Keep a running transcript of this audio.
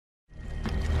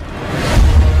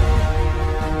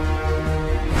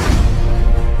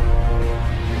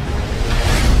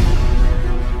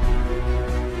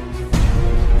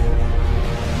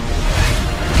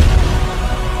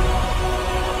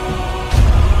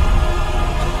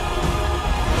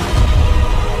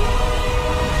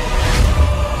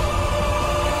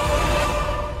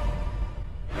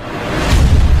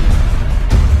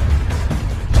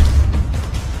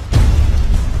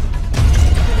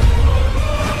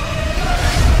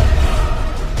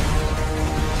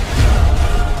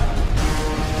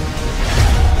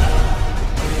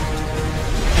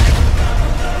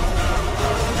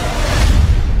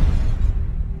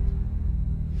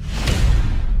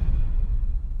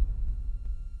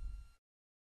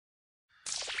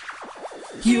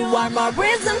You are my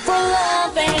reason for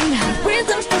loving,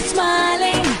 reason for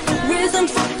smiling, reason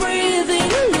for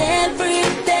breathing every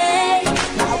day.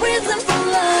 My reason for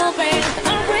loving,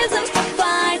 a reason for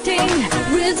fighting,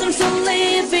 reason for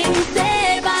living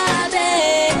day by day.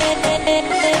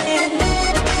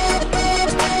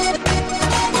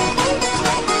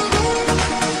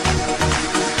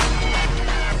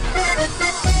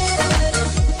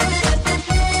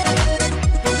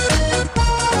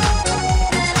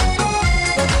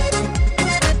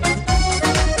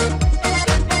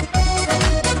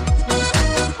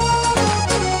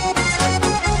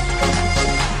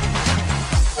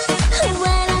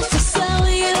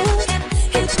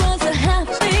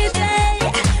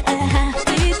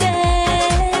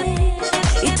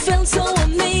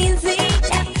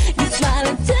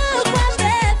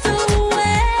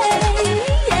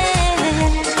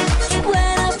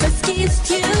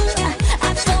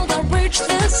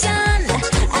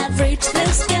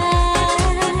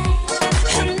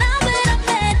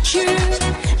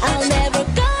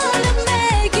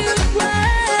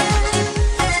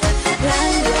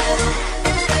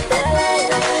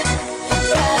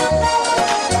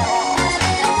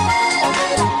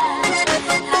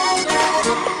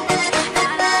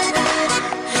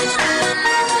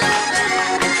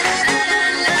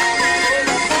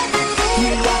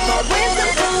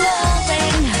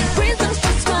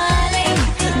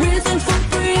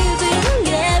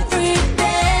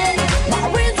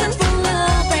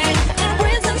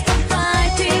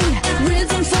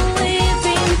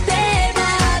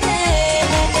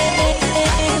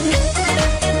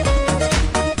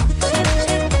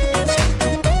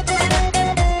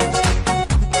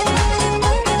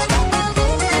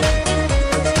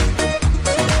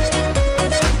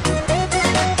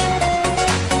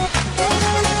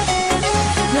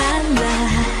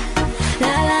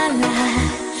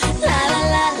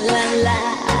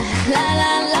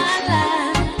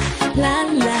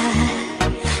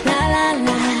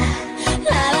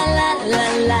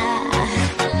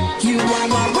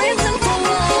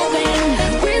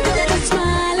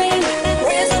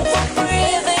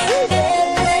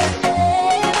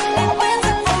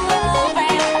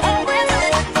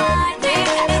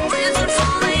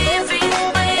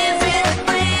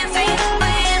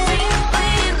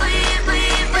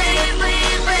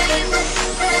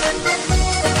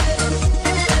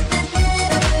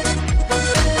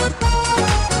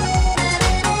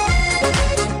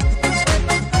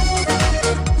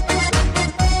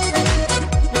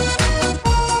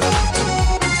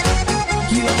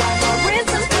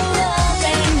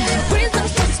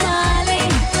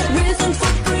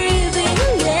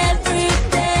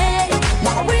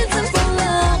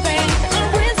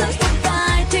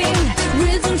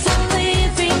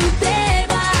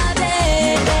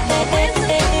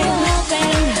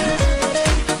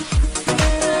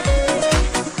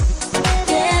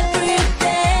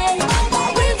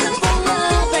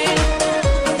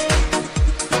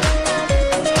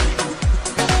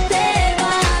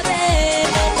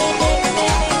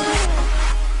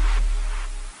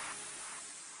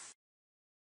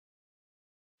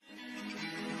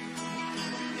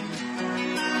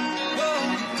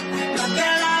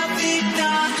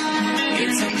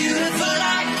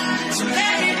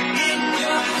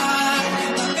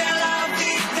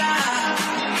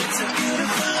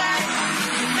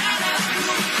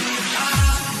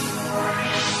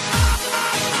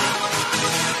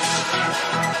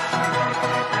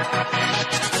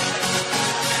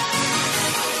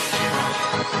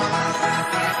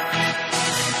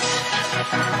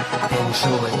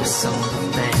 Enjoy the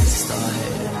song and style.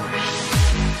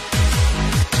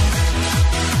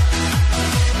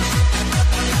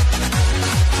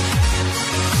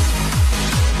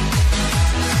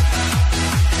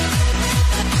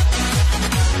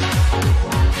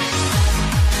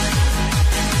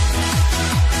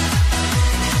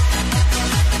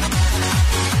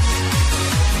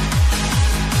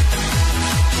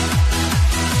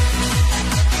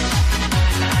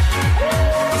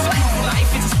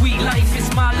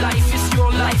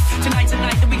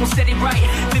 Set it right,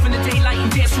 live in the daylight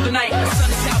and dance through the night. The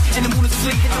sun is out and the moon is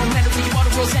asleep. It don't matter where you are,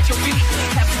 the world's at your feet.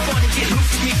 Have fun and get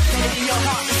loose with me. Let it in your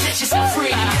heart and set yourself free.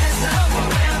 Yes,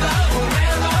 forever,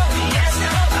 forever. Yes,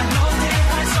 I know that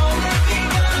has only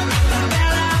begun. La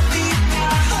bella vita,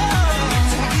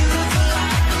 it's a beautiful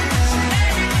life.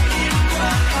 Let it in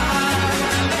your heart.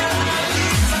 La bella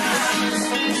vita.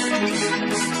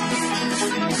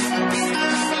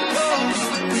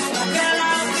 La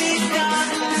bella vita.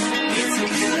 It's a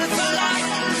beautiful life,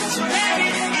 so let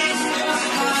it in your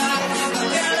heart. La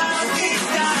bella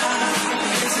vita.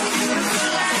 It's a beautiful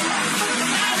life.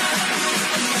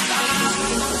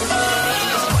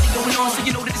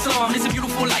 around. It's a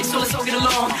beautiful life, so let's all get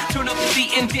along. Turn up the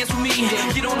beat and dance with me.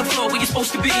 Get on the floor where you're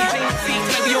supposed to be. Plant your feet,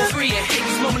 like we all free. Take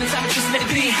this moment in time and just let it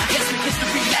be. Let's make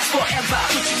history last forever.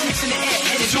 Put your drinks in the air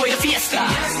and enjoy the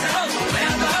fiesta.